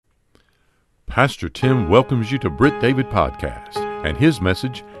Pastor Tim welcomes you to Britt David Podcast and his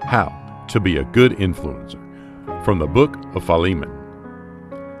message, How to Be a Good Influencer, from the book of Philemon.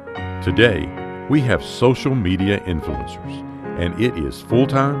 Today, we have social media influencers, and it is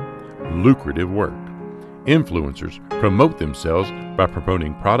full-time, lucrative work. Influencers promote themselves by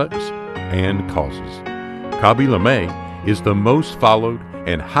promoting products and causes. Kabi LeMay is the most followed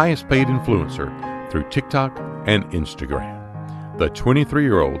and highest paid influencer through TikTok and Instagram. The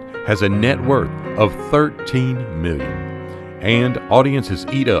 23-year-old has a net worth of $13 million, and audiences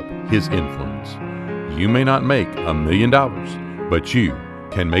eat up his influence. You may not make $1 million, but you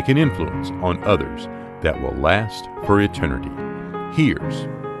can make an influence on others that will last for eternity. Here's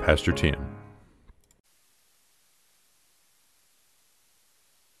Pastor Tim.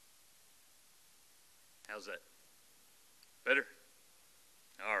 How's that? Better?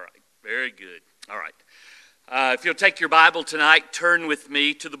 All right. Very good. All right. If you'll take your Bible tonight, turn with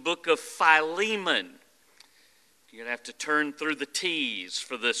me to the book of Philemon. You're going to have to turn through the T's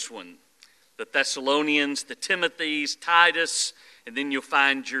for this one. The Thessalonians, the Timothys, Titus, and then you'll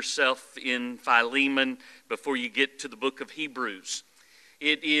find yourself in Philemon before you get to the book of Hebrews.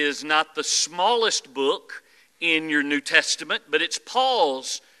 It is not the smallest book in your New Testament, but it's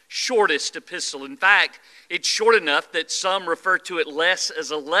Paul's shortest epistle. In fact, it's short enough that some refer to it less as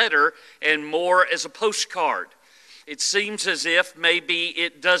a letter and more as a postcard. It seems as if maybe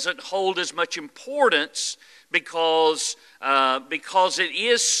it doesn't hold as much importance because it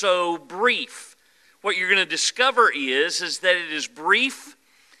is so brief. What you're going to discover is that it is brief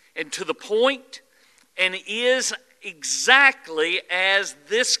and to the point, and is exactly as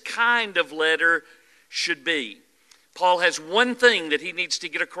this kind of letter should be. Paul has one thing that he needs to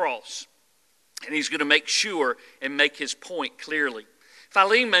get across, and he's going to make sure and make his point clearly.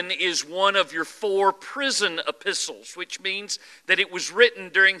 Philemon is one of your 4 prison epistles, which means that it was written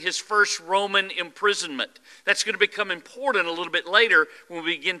during his first Roman imprisonment. That's going to become important a little bit later when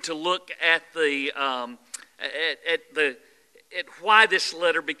we begin to look at at why this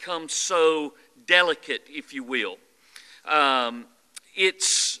letter becomes so delicate, if you will.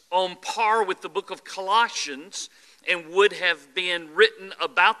 It's on par with the book of Colossians, and would have been written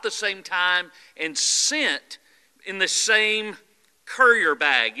about the same time and sent in the same courier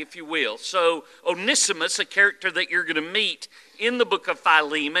bag, if you will. So Onesimus, a character that you're going to meet in the book of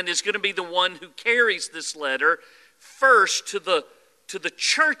Philemon, is going to be the one who carries this letter first to the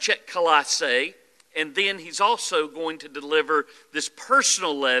church at Colossae, and then he's also going to deliver this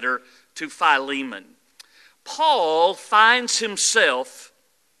personal letter to Philemon. Paul finds himself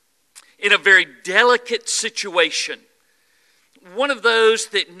in a very delicate situation, one of those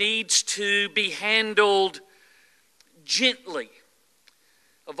that needs to be handled gently.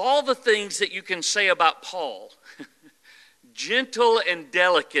 Of all the things that you can say about Paul, gentle and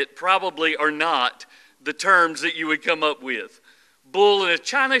delicate probably are not the terms that you would come up with. Bull in a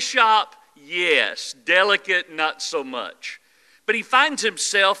china shop, yes. Delicate, not so much. But he finds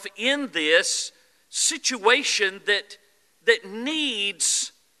himself in this situation that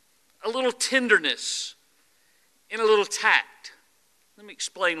needs a little tenderness and a little tact. Let me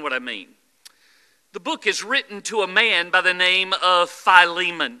explain what I mean. The book is written to a man by the name of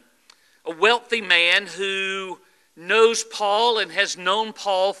Philemon, a wealthy man who knows Paul and has known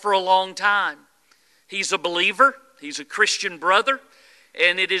Paul for a long time. He's a believer, he's a Christian brother,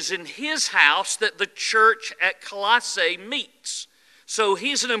 and it is in his house that the church at Colossae meets. So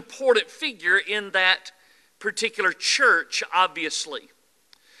he's an important figure in that particular church, obviously.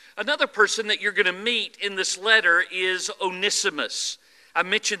 Another person that you're going to meet in this letter is Onesimus. I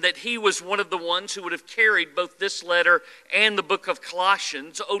mentioned that he was one of the ones who would have carried both this letter and the book of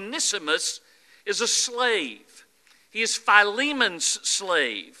Colossians. Onesimus is a slave. He is Philemon's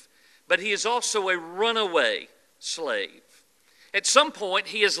slave, but he is also a runaway slave. At some point,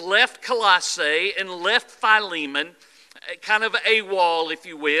 he has left Colossae and left Philemon, kind of AWOL, if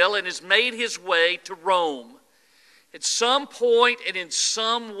you will, and has made his way to Rome. At some point and in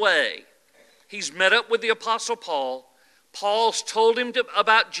some way, he's met up with the Apostle Paul. Paul's told him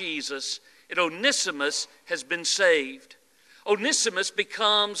about Jesus, and Onesimus has been saved. Onesimus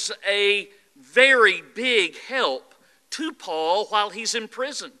becomes a very big help to Paul while he's in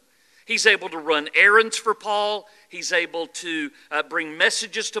prison. He's able to run errands for Paul. He's able to bring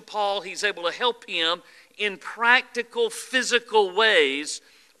messages to Paul. He's able to help him in practical, physical ways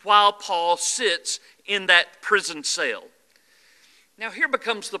while Paul sits in that prison cell. Now here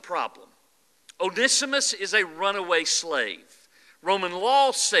becomes the problem. Onesimus is a runaway slave. Roman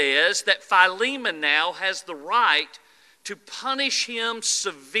law says that Philemon now has the right to punish him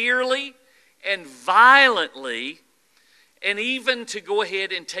severely and violently, and even to go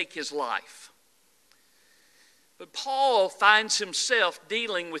ahead and take his life. But Paul finds himself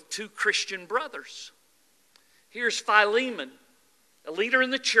dealing with two Christian brothers. Here's Philemon, a leader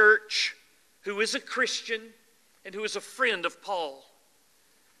in the church who is a Christian and who is a friend of Paul.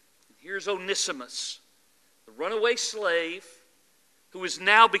 Here's Onesimus, the runaway slave who has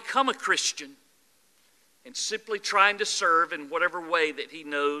now become a Christian and simply trying to serve in whatever way that he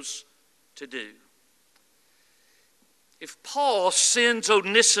knows to do. If Paul sends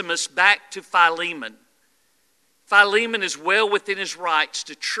Onesimus back to Philemon, Philemon is well within his rights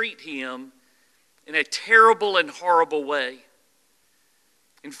to treat him in a terrible and horrible way.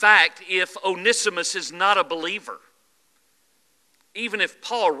 In fact, if Onesimus is not a believer, even if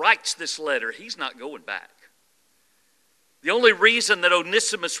Paul writes this letter, he's not going back. The only reason that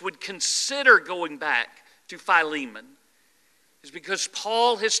Onesimus would consider going back to Philemon is because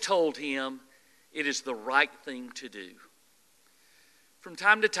Paul has told him it is the right thing to do. From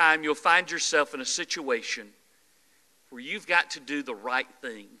time to time, you'll find yourself in a situation where you've got to do the right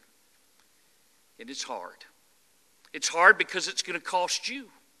thing. And it's hard. It's hard because it's going to cost you.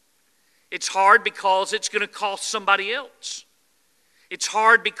 It's hard because it's going to cost somebody else. It's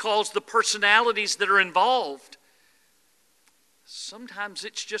hard because the personalities that are involved, sometimes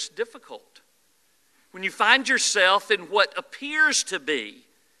it's just difficult. When you find yourself in what appears to be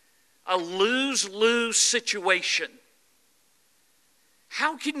a lose-lose situation,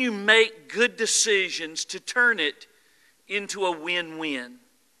 how can you make good decisions to turn it into a win-win?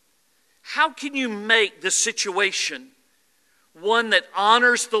 How can you make the situation one that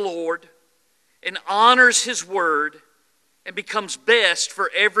honors the Lord and honors His Word and becomes best for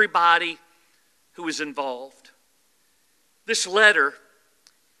everybody who is involved? This letter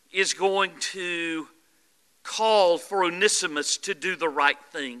is going to call for Onesimus to do the right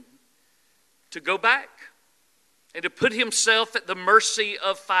thing, to go back and to put himself at the mercy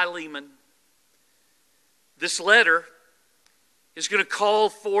of Philemon. This letter is going to call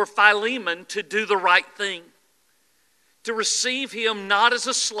for Philemon to do the right thing, to receive him not as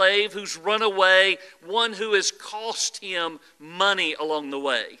a slave who's run away, one who has cost him money along the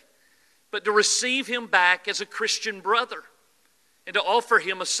way, but to receive him back as a Christian brother and to offer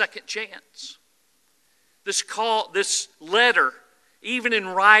him a second chance. This letter, even in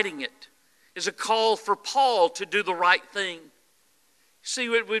writing it, is a call for Paul to do the right thing. See,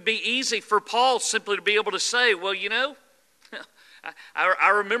 it would be easy for Paul simply to be able to say, well, you know, I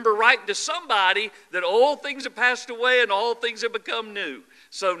remember writing to somebody that all things have passed away and all things have become new.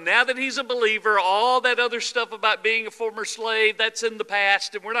 So now that he's a believer, all that other stuff about being a former slave, that's in the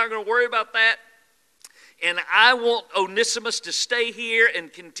past, and we're not going to worry about that. And I want Onesimus to stay here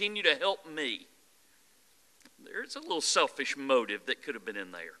and continue to help me. There's a little selfish motive that could have been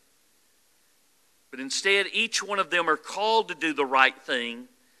in there. But instead, each one of them are called to do the right thing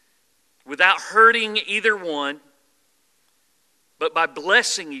without hurting either one, but by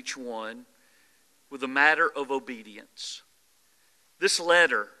blessing each one with a matter of obedience. This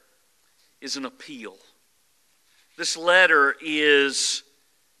letter is an appeal. This letter is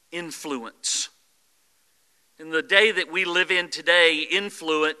influence. In the day that we live in today,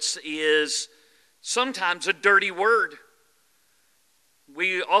 influence is sometimes a dirty word.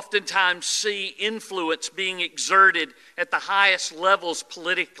 We oftentimes see influence being exerted at the highest levels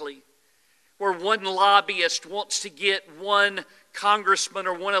politically, where one lobbyist wants to get one congressman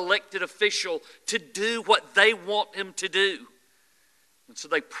or one elected official to do what they want him to do. And so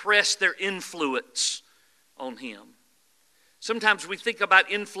they press their influence on him. Sometimes we think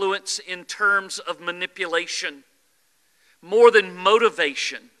about influence in terms of manipulation, more than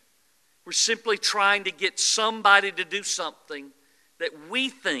motivation. We're simply trying to get somebody to do something that we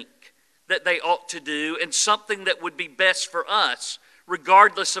think that they ought to do and something that would be best for us,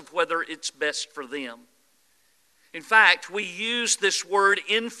 regardless of whether it's best for them. In fact, we use this word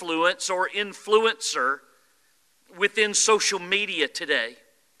influence or influencer within social media today.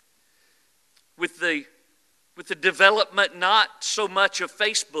 With the development not so much of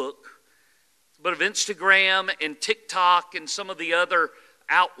Facebook, but of Instagram and TikTok and some of the other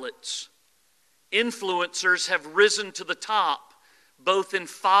outlets, influencers have risen to the top, both in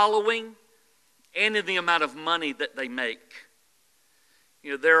following and in the amount of money that they make.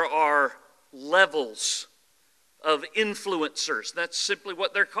 You know, there are levels of influencers. That's simply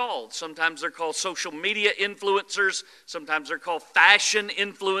what they're called. Sometimes they're called social media influencers. Sometimes they're called fashion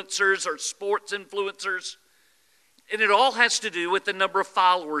influencers or sports influencers. And it all has to do with the number of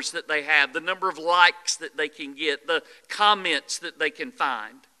followers that they have, the number of likes that they can get, the comments that they can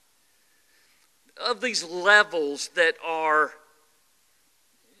find. Of these levels that are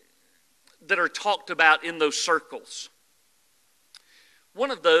talked about in those circles,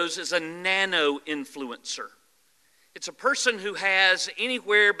 one of those is a nano influencer. It's a person who has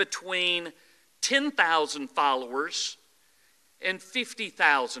anywhere between 10,000 followers and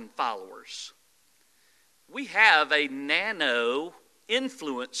 50,000 followers. We have a nano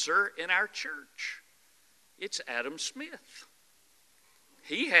influencer in our church. It's Adam Smith.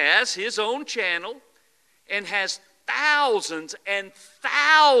 He has his own channel and has thousands and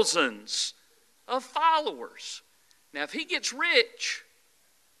thousands of followers. Now, if he gets rich,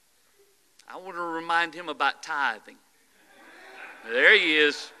 I want to remind him about tithing. There he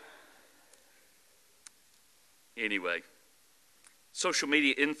is. Anyway, social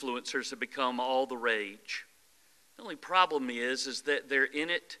media influencers have become all the rage. The only problem is that they're in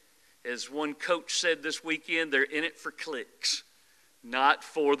it, as one coach said this weekend, they're in it for clicks, not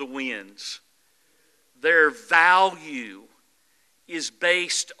for the wins. Their value is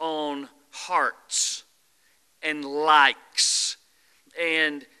based on hearts and likes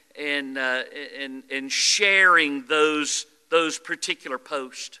and sharing those particular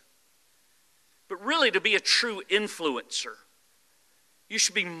posts. But really, to be a true influencer, you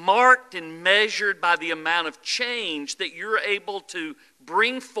should be marked and measured by the amount of change that you're able to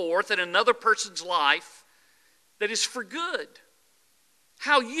bring forth in another person's life that is for good.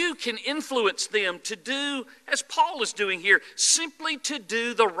 How you can influence them to do, as Paul is doing here, simply to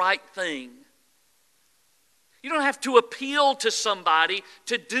do the right thing. You don't have to appeal to somebody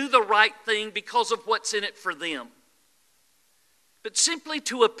to do the right thing because of what's in it for them, but simply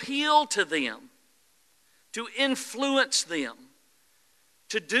to appeal to them, to influence them,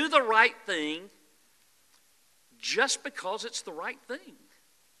 to do the right thing just because it's the right thing.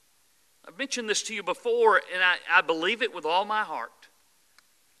 I've mentioned this to you before, and I believe it with all my heart.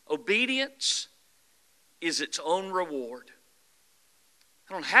 Obedience is its own reward.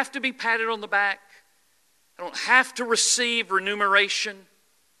 I don't have to be patted on the back. I don't have to receive remuneration.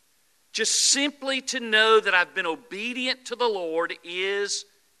 Just simply to know that I've been obedient to the Lord is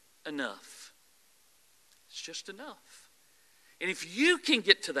enough. It's just enough. And if you can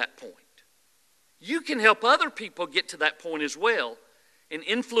get to that point, you can help other people get to that point as well and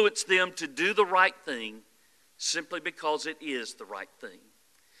influence them to do the right thing simply because it is the right thing.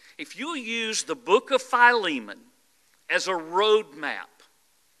 If you use the book of Philemon as a roadmap,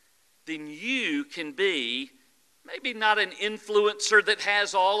 then you can be maybe not an influencer that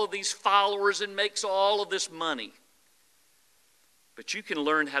has all of these followers and makes all of this money, but you can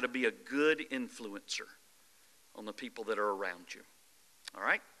learn how to be a good influencer on the people that are around you. All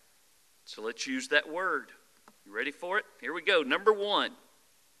right? So let's use that word. You ready for it? Here we go. Number one.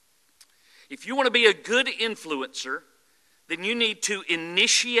 If you want to be a good influencer, then you need to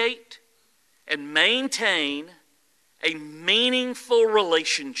initiate and maintain a meaningful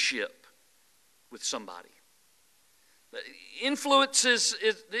relationship with somebody. Influencers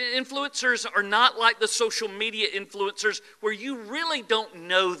are not like the social media influencers where you really don't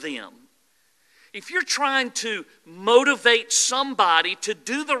know them. If you're trying to motivate somebody to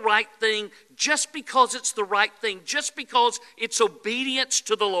do the right thing just because it's the right thing, just because it's obedience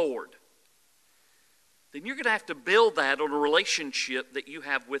to the Lord, then you're going to have to build that on a relationship that you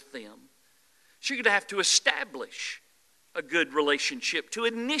have with them. So you're going to have to establish a good relationship, to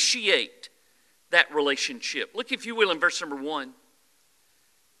initiate that relationship. Look, if you will, in verse number 1.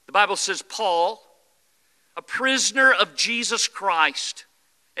 The Bible says, Paul, a prisoner of Jesus Christ,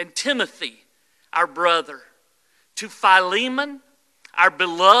 and Timothy, our brother, to Philemon, our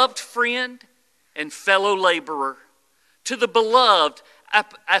beloved friend and fellow laborer, to the beloved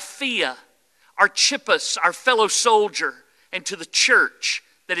Apphia, Archippus, our fellow soldier, and to the church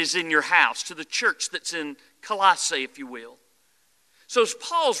that is in your house, to the church that's in Colossae, if you will. So as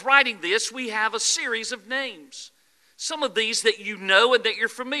Paul's writing this, we have a series of names. Some of these that you know and that you're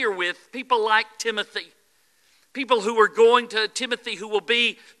familiar with, people like Timothy. People who are going to Timothy, who will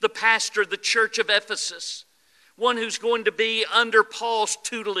be the pastor of the church of Ephesus. One who's going to be under Paul's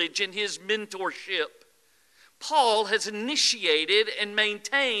tutelage and his mentorship. Paul has initiated and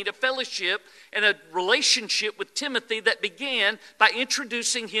maintained a fellowship and a relationship with Timothy that began by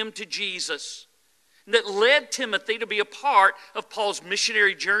introducing him to Jesus. And that led Timothy to be a part of Paul's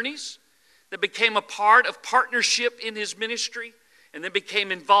missionary journeys, that became a part of partnership in his ministry, and then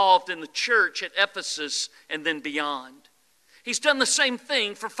became involved in the church at Ephesus and then beyond. He's done the same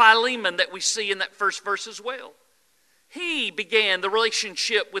thing for Philemon that we see in that first verse as well. He began the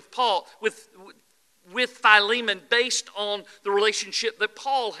relationship with Paul, with Philemon based on the relationship that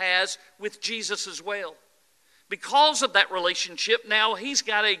Paul has with Jesus as well. Because of that relationship, now he's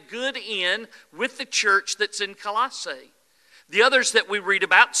got a good in with the church that's in Colossae. The others that we read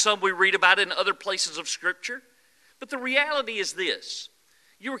about, some we read about in other places of Scripture. But the reality is this.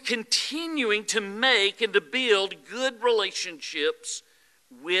 you're continuing to make and to build good relationships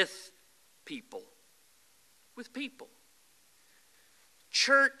with people. With people.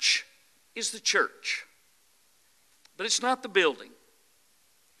 Church is the church. But it's not the building.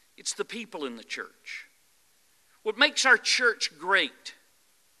 It's the people in the church. What makes our church great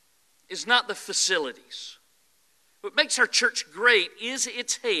is not the facilities. What makes our church great is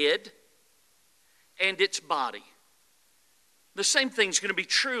its head and its body. The same thing is going to be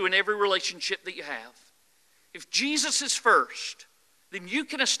true in every relationship that you have. If Jesus is first, then you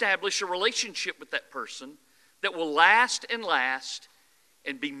can establish a relationship with that person that will last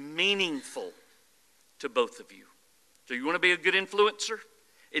and be meaningful to both of you. So you want to be a good influencer?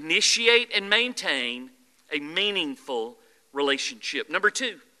 Initiate and maintain a meaningful relationship. Number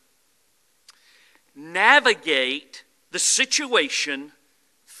 2, navigate the situation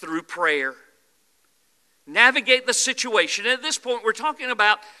through prayer. Navigate the situation. At this point, we're talking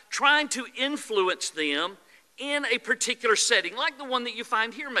about trying to influence them in a particular setting, like the one that you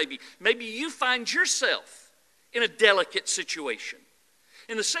find here maybe. Maybe you find yourself in a delicate situation.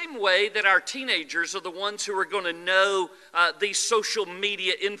 In the same way that our teenagers are the ones who are going to know these social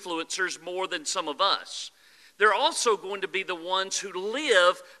media influencers more than some of us, they're also going to be the ones who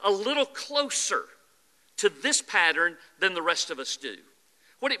live a little closer to this pattern than the rest of us do.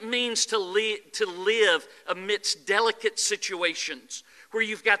 What it means to live amidst delicate situations where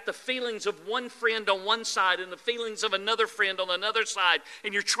you've got the feelings of one friend on one side and the feelings of another friend on another side,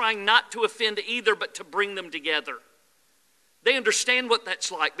 and you're trying not to offend either but to bring them together. They understand what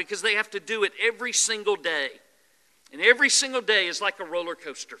that's like because they have to do it every single day. And every single day is like a roller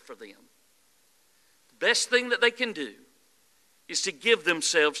coaster for them. The best thing that they can do is to give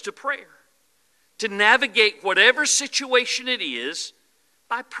themselves to prayer, to navigate whatever situation it is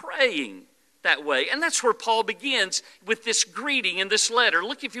by praying that way. And that's where Paul begins with this greeting in this letter.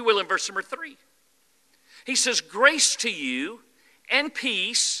 Look, if you will, in verse number 3. He says, "Grace to you and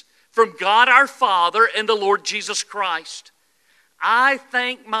peace from God our Father and the Lord Jesus Christ. I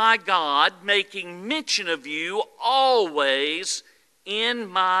thank my God, making mention of you always in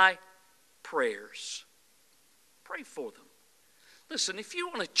my prayers." Pray for them. Listen, if you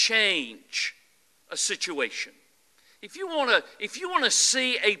want to change a situation, if you want to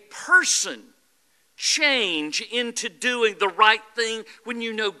see a person change into doing the right thing when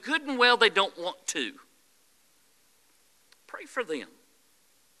you know good and well they don't want to, pray for them.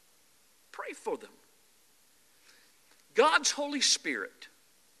 Pray for them. God's Holy Spirit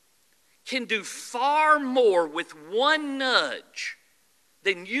can do far more with one nudge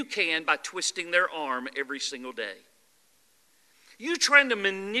than you can by twisting their arm every single day. You trying to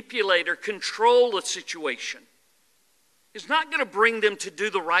manipulate or control a situation is not going to bring them to do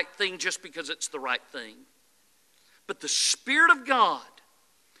the right thing just because it's the right thing. But the Spirit of God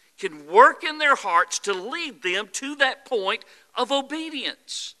can work in their hearts to lead them to that point of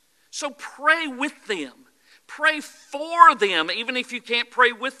obedience. So pray with them. Pray for them, even if you can't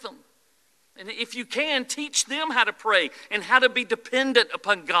pray with them. And if you can, teach them how to pray and how to be dependent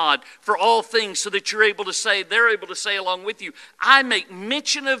upon God for all things so that they're able to say along with you, I make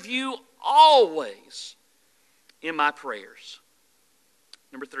mention of you always in my prayers.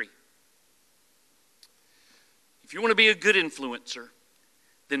 Number 3, if you want to be a good influencer,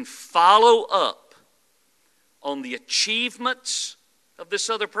 then follow up on the achievements of this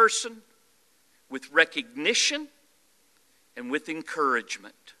other person with recognition and with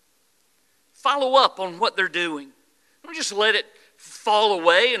encouragement. Follow up on what they're doing. Don't just let it fall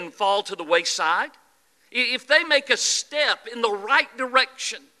away and fall to the wayside. If they make a step in the right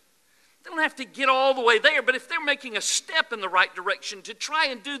direction, they don't have to get all the way there, but if they're making a step in the right direction to try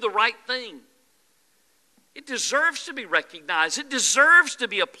and do the right thing, it deserves to be recognized. It deserves to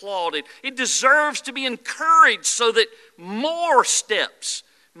be applauded. It deserves to be encouraged so that more steps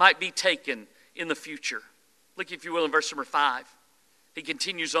might be taken in the future. Look, if you will, in verse number 5. He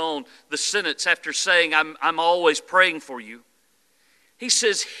continues on the sentence after saying, I'm always praying for you. He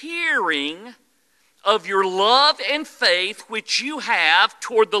says, hearing of your love and faith which you have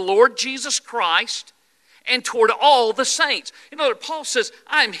toward the Lord Jesus Christ and toward all the saints. You know, Paul says,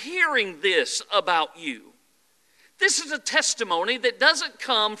 I'm hearing this about you. This is a testimony that doesn't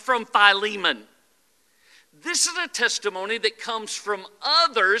come from Philemon. This is a testimony that comes from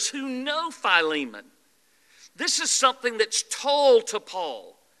others who know Philemon. This is something that's told to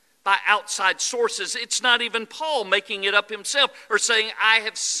Paul by outside sources. It's not even Paul making it up himself or saying, I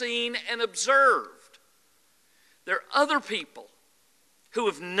have seen and observed. There are other people who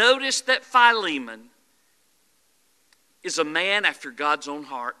have noticed that Philemon is a man after God's own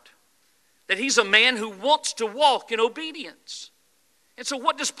heart. That he's a man who wants to walk in obedience. And so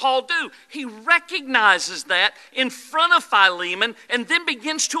what does Paul do? He recognizes that in front of Philemon and then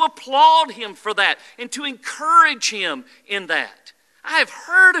begins to applaud him for that and to encourage him in that. I have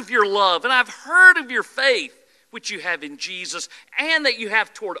heard of your love and I've heard of your faith, which you have in Jesus and that you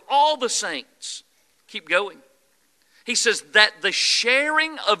have toward all the saints. Keep going. He says that the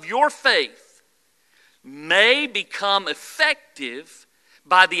sharing of your faith may become effective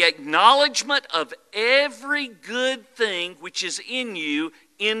by the acknowledgement of every good thing which is in you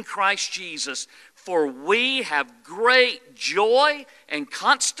in Christ Jesus. For we have great joy and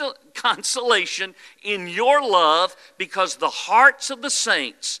consolation in your love, because the hearts of the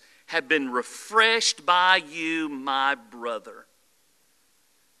saints have been refreshed by you, my brother.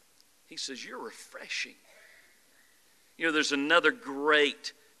 He says, you're refreshing. You know, there's another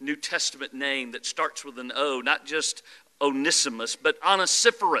great New Testament name that starts with an O, not just Onesimus, but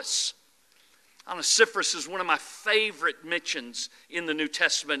Onesiphorus. Onesiphorus is one of my favorite mentions in the New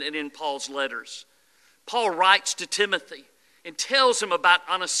Testament and in Paul's letters. Paul writes to Timothy and tells him about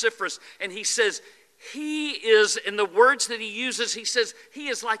Onesiphorus, and he says, he is, in the words that he uses, he says, he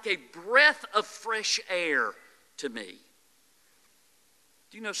is like a breath of fresh air to me.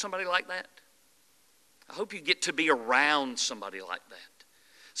 Do you know somebody like that? I hope you get to be around somebody like that.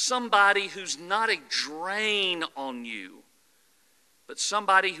 Somebody who's not a drain on you, but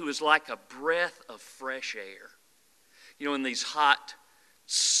somebody who is like a breath of fresh air. You know, in these hot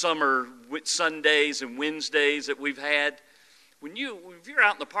summer Sundays and Wednesdays that we've had, if you're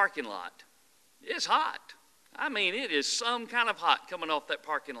out in the parking lot, it's hot. I mean, it is some kind of hot coming off that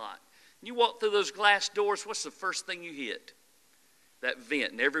parking lot. You walk through those glass doors, what's the first thing you hit? That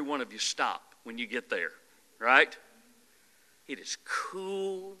vent, and every one of you stop when you get there, right? It is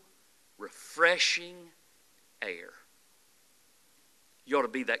cool, refreshing air. You ought to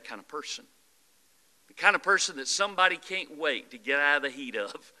be that kind of person. The kind of person that somebody can't wait to get out of the heat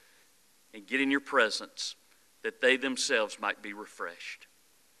of and get in your presence, that they themselves might be refreshed.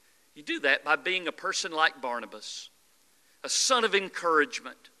 You do that by being a person like Barnabas, a son of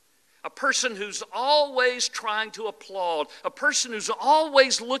encouragement, a person who's always trying to applaud, a person who's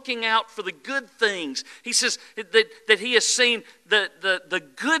always looking out for the good things. He says that he has seen the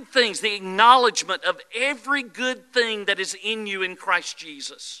good things, the acknowledgement of every good thing that is in you in Christ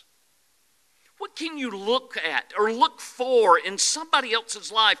Jesus. What can you look at or look for in somebody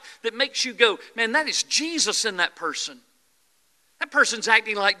else's life that makes you go, man, that is Jesus in that person. That person's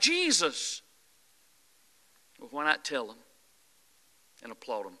acting like Jesus. Well, why not tell them and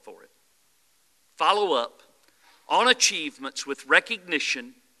applaud them for it? Follow up on achievements with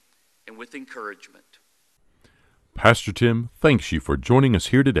recognition and with encouragement. Pastor Tim thanks you for joining us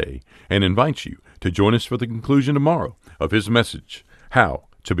here today and invites you to join us for the conclusion tomorrow of his message, How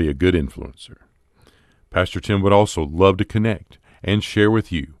to Be a Good Influencer. Pastor Tim would also love to connect and share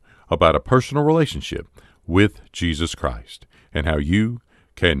with you about a personal relationship with Jesus Christ and how you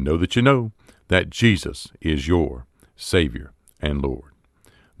can know that Jesus is your Savior and Lord.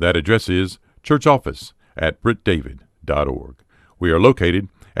 That address is churchoffice@brittdavid.org. We are located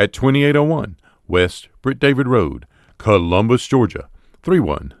at 2801 West Britt David Road, Columbus, Georgia,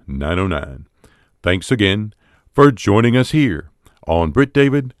 31909. Thanks again for joining us here on Britt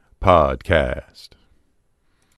David Podcast.